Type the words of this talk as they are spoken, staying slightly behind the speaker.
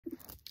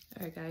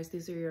All right, guys,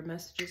 these are your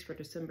messages for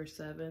December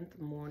 7th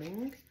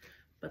morning,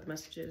 but the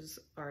messages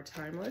are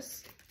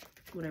timeless.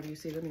 Whenever you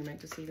see them, you're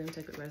meant to see them.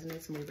 Take what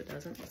resonates and leave what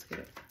doesn't. Let's get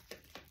it.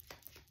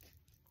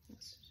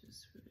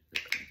 Messages for the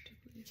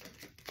collectively.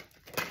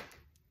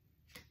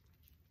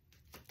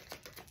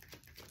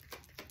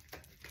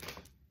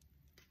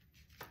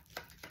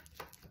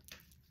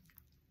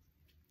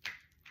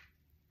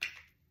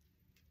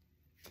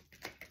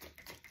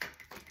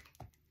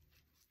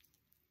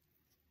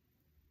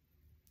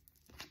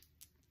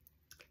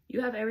 You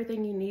have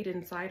everything you need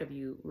inside of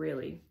you,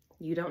 really.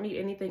 You don't need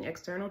anything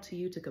external to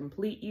you to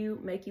complete you,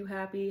 make you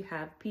happy,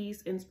 have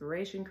peace,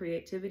 inspiration,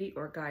 creativity,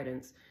 or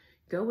guidance.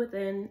 Go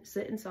within,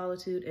 sit in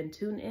solitude, and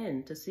tune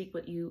in to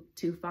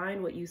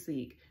find what you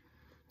seek.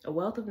 A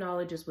wealth of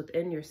knowledge is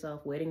within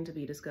yourself, waiting to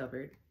be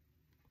discovered.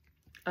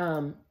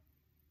 I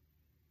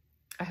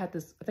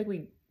think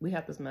we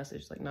had this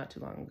message like not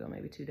too long ago,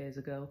 maybe 2 days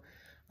ago,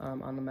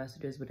 on the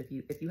messages. But if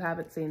you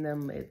haven't seen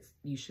them,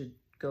 you should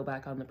go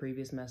back on the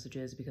previous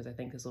messages, because I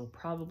think this will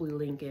probably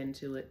link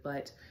into it.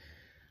 But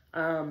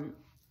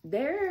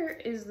there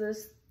is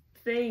this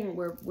thing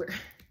where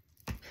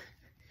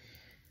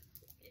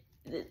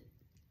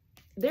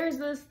there's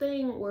this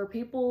thing where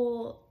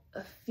people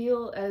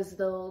feel as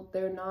though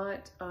they're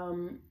not,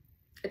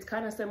 it's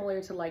kind of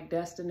similar to like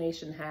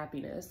destination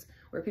happiness,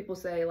 where people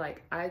say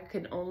like, I'll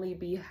only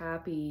be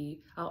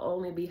happy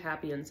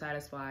and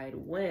satisfied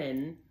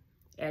when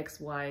X,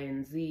 Y,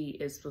 and Z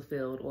is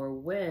fulfilled, or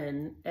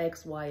when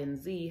X, Y, and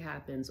Z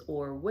happens,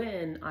 or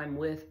when I'm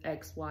with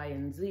X, Y,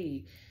 and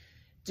Z.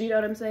 Do you know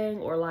what I'm saying?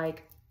 Or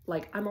like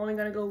I'm only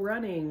gonna go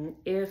running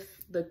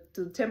if the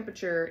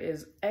temperature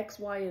is X,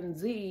 Y, and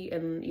Z,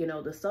 and you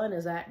know the sun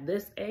is at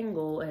this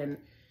angle, and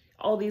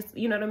all these,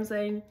 you know what I'm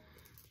saying?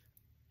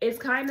 It's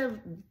kind of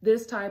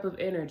this type of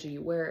energy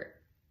where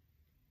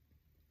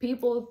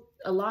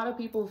a lot of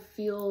people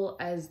feel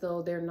as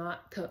though they're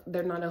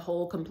not a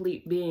whole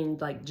complete being,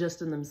 like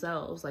just in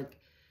themselves,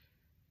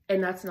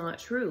 and that's not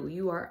true.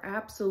 You are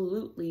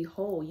absolutely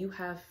whole. You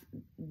have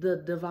the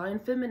divine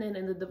feminine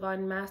and the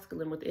divine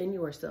masculine within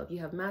yourself. You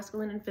have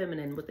masculine and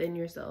feminine within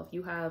yourself.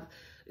 You have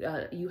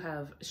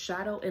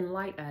shadow and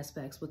light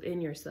aspects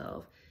within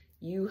yourself.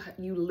 You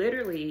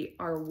literally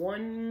are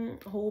one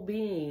whole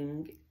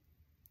being,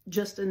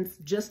 just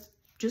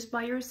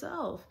by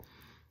yourself,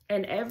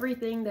 and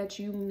everything that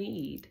you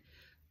need.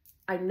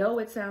 I know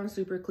it sounds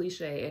super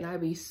cliche, and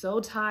I'd be so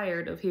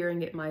tired of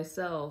hearing it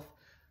myself,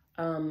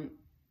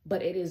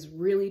 but it is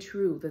really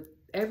true that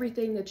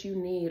everything that you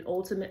need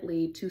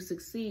ultimately to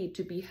succeed,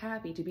 to be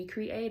happy, to be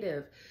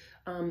creative,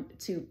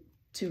 to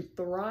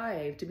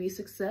thrive, to be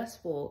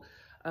successful,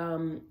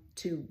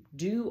 to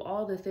do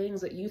all the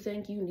things that you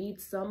think you need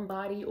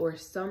somebody or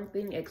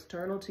something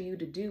external to you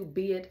to do,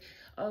 be it,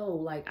 oh,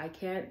 like I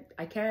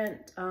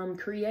can't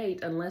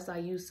create unless I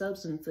use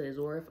substances,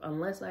 or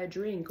unless I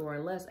drink, or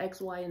unless X,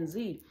 Y, and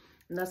Z.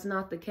 And that's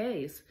not the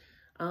case.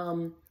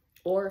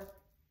 Or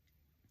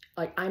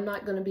like, I'm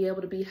not going to be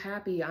able to be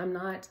happy. I'm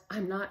not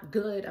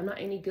good. I'm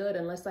not any good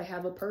unless I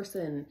have a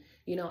person.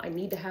 You know, I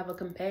need to have a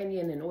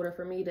companion in order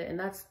for me to, and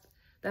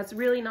that's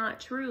really not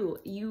true.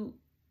 You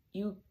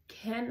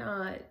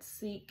cannot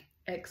seek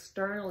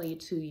externally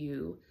to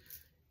you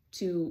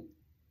to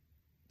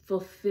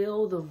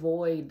fulfill the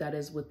void that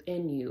is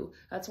within you.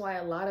 That's why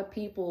a lot of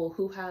people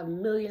who have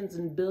millions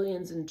and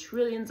billions and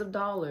trillions of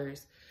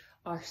dollars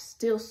are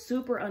still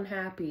super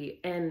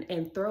unhappy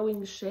and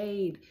throwing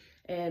shade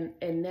and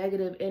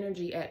negative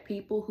energy at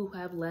people who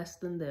have less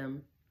than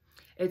them.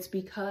 It's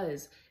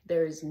because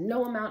there's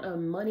no amount of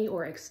money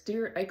or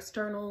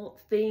external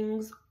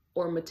things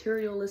or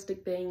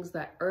materialistic things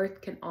that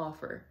earth can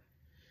offer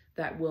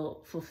that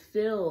will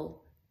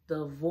fulfill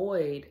the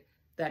void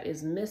that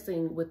is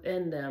missing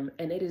within them.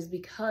 And it is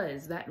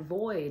because that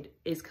void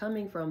is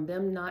coming from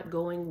them not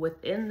going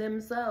within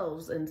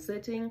themselves and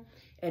sitting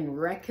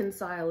and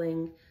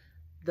reconciling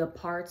the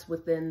parts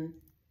within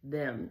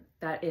them.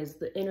 That is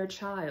the inner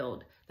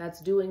child.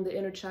 That's doing the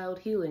inner child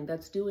healing.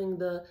 That's doing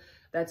the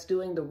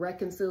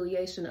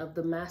reconciliation of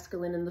the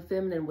masculine and the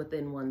feminine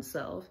within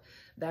oneself.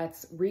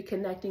 That's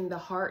reconnecting the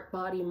heart,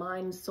 body,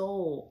 mind,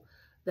 soul.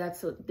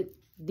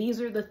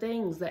 These are the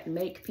things that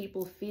make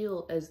people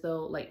feel as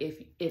though, like,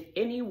 if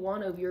any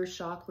one of your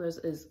chakras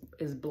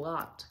is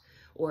blocked,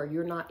 or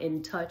you're not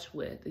in touch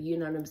with, you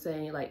know what I'm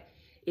saying? Like,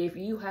 if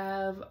you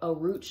have a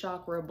root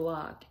chakra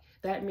block,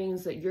 that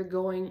means that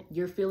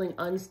you're feeling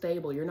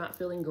unstable. You're not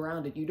feeling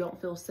grounded. You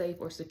don't feel safe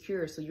or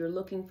secure. So you're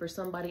looking for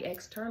somebody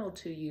external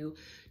to you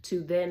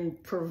to then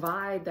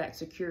provide that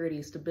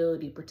security,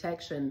 stability,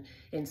 protection,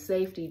 and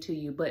safety to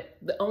you. But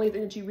the only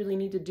thing that you really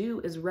need to do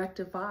is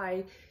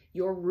rectify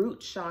your root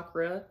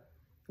chakra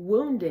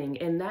wounding.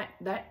 And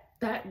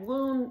that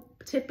wound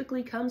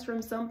typically comes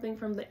from something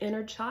from the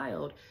inner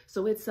child.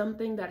 So it's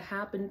something that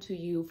happened to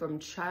you from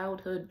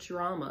childhood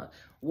trauma.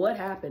 What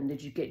happened?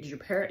 Did your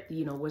parent,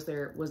 you know, was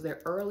there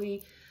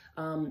early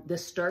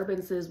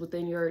disturbances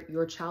within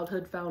your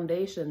childhood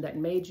foundation that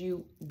made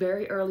you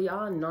very early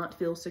on not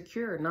feel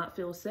secure, not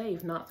feel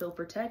safe, not feel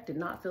protected,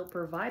 not feel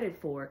provided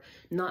for,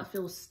 not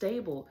feel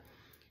stable?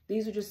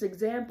 These are just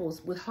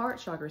examples. With heart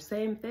chakra,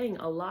 same thing.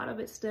 A lot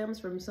of it stems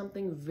from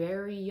something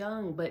very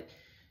young, but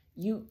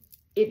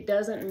it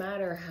doesn't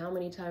matter how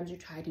many times you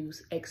try to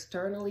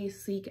externally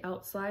seek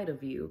outside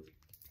of you.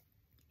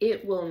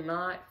 It will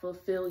not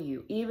fulfill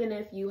you. Even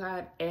if you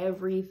had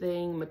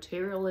everything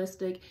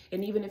materialistic,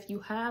 and even if you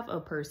have a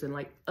person,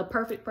 like a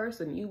perfect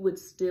person, you would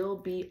still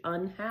be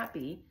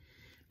unhappy,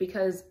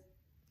 because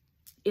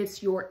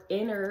it's your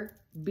inner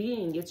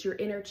being, it's your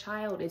inner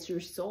child, it's your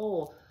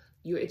soul,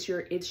 it's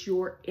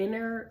your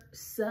inner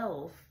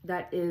self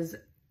that is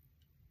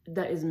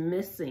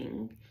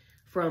missing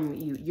from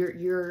you.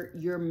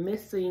 You're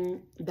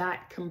missing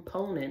that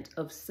component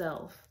of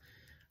self.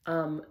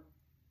 And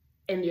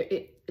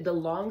the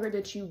longer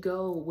that you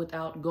go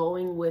without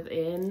going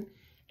within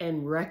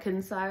and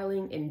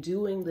reconciling and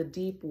doing the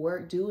deep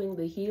work, doing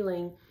the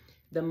healing,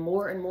 the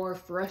more and more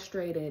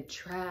frustrated,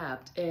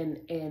 trapped,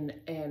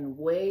 and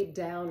weighed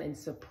down and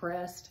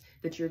suppressed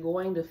that you're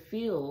going to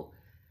feel.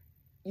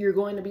 You're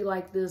going to be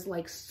like this,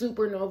 like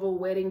supernova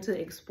waiting to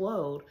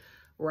explode,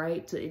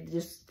 right? To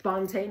just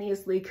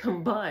spontaneously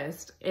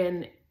combust.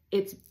 And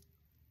it's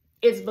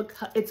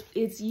because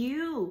it's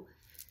you.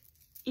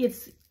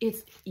 It's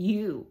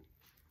you.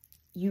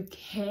 You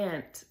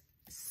can't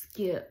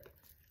skip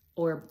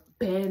or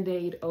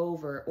band-aid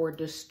over or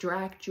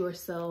distract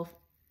yourself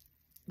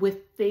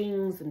with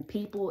things and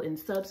people and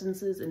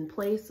substances and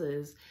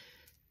places.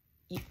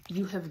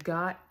 You have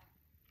got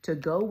to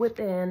go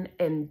within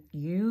and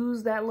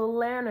use that little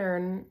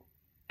lantern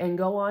and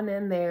go on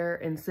in there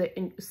and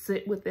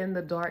sit within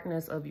the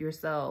darkness of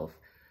yourself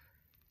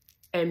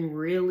and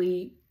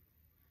really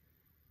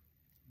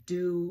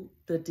do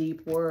the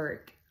deep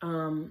work.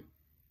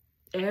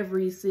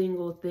 Every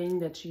single thing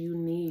that you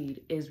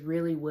need is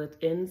really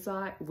within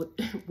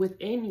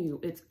you.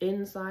 It's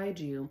inside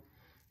you.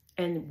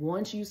 And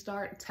once you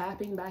start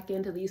tapping back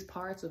into these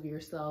parts of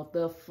yourself,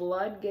 the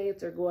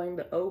floodgates are going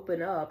to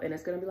open up, and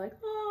it's going to be like,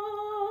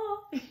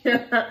 oh,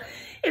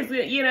 it's,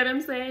 you know what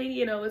I'm saying?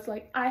 You know, it's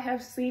like, I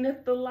have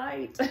seeneth the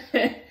light.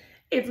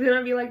 It's going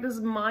to be like this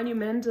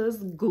monumentous,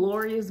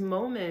 glorious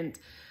moment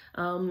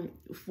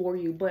for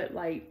you. But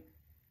like,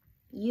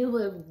 you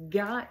have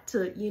got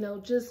to, you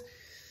know, just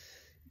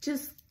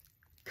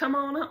come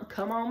on up,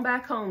 come on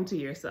back home to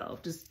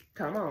yourself. Just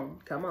come on.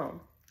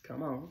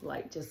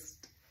 Like,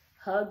 just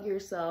hug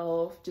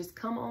yourself, just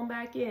come on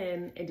back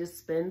in and just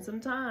spend some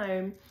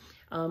time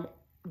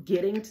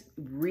getting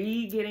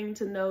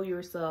to know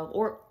yourself,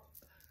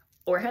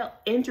 or hell,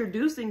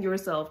 introducing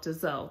yourself to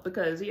self,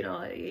 because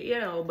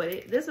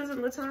this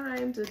isn't the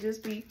time to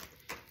just be,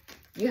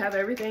 you have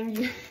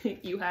everything,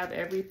 you have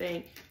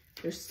everything.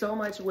 There's so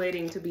much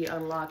waiting to be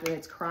unlocked, and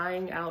it's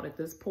crying out at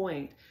this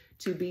point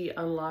to be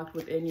unlocked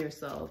within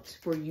yourself,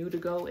 for you to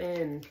go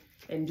in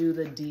and do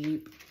the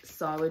deep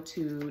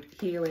solitude,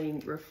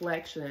 healing,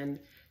 reflection,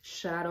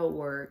 shadow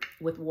work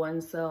with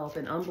oneself,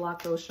 and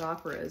unblock those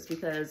chakras,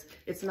 because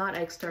it's not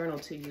external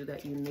to you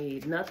that you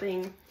need.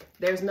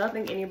 There's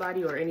nothing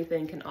anybody or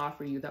anything can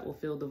offer you that will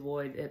fill the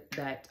void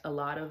that a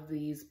lot of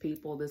these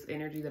people, this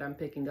energy that I'm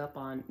picking up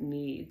on,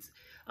 needs.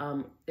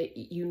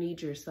 You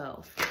need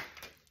yourself.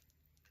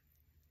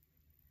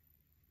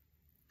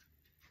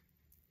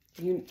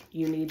 You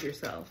need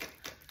yourself.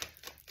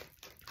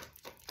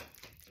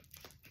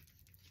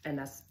 And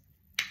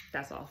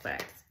that's all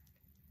facts.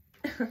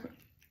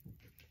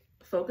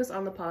 Focus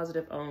on the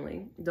positive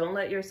only. Don't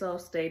let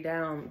yourself stay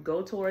down.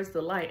 Go towards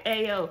the light.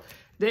 Hey, yo,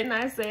 didn't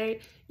I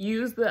say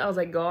I was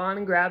like, go on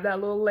and grab that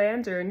little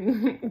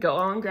lantern. Go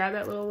on, grab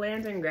that little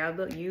lantern.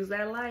 Use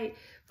that light.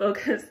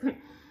 Focus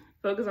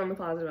on the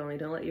positive only.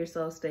 Don't let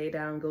yourself stay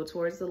down. Go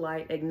towards the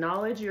light.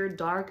 Acknowledge your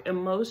dark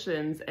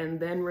emotions and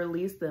then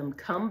release them.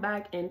 Come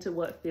back into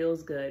what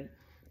feels good.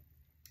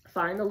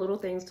 Find the little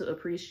things to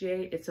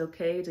appreciate. It's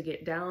okay to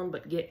get down,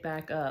 but get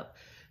back up.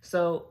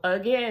 So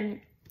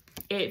again,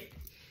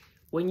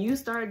 when you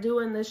start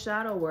doing this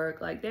shadow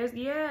work, like there's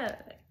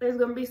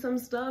gonna be some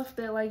stuff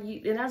that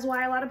and that's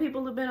why a lot of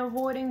people have been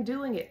avoiding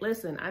doing it.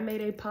 Listen, I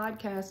made a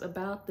podcast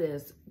about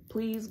this.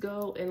 Please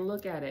go and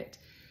look at it.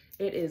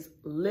 It is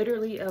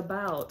literally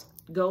about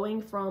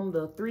going from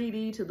the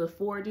 3D to the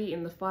 4D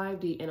and the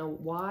 5D, and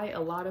why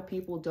a lot of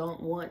people don't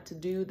want to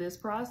do this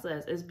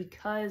process is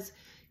because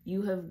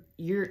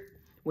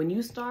when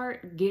you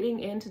start getting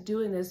into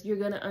doing this, you're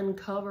going to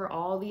uncover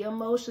all the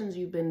emotions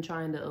you've been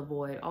trying to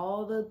avoid,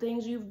 all the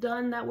things you've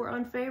done that were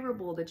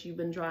unfavorable that you've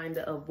been trying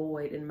to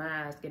avoid and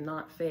mask and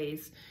not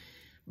face.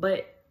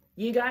 But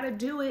you got to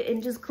do it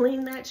and just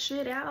clean that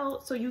shit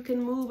out so you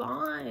can move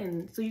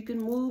on. So you can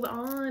move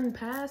on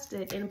past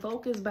it and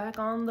focus back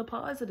on the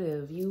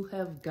positive. You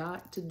have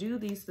got to do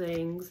these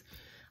things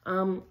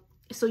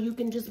so you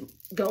can just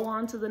go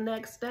on to the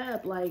next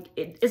step. Like,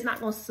 it's not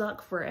going to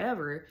suck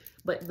forever,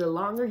 but the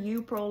longer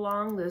you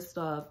prolong this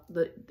stuff,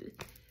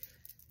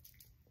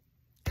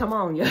 come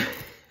on, yeah.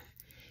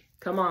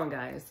 Come on,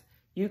 guys.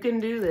 You can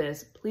do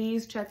this.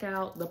 Please check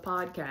out the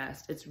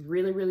podcast. It's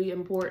really, really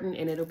important,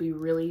 and it'll be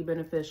really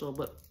beneficial,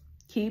 but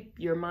keep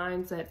your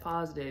mindset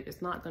positive.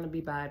 It's not going to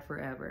be bad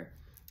forever.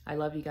 I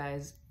love you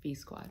guys. Be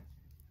Squad.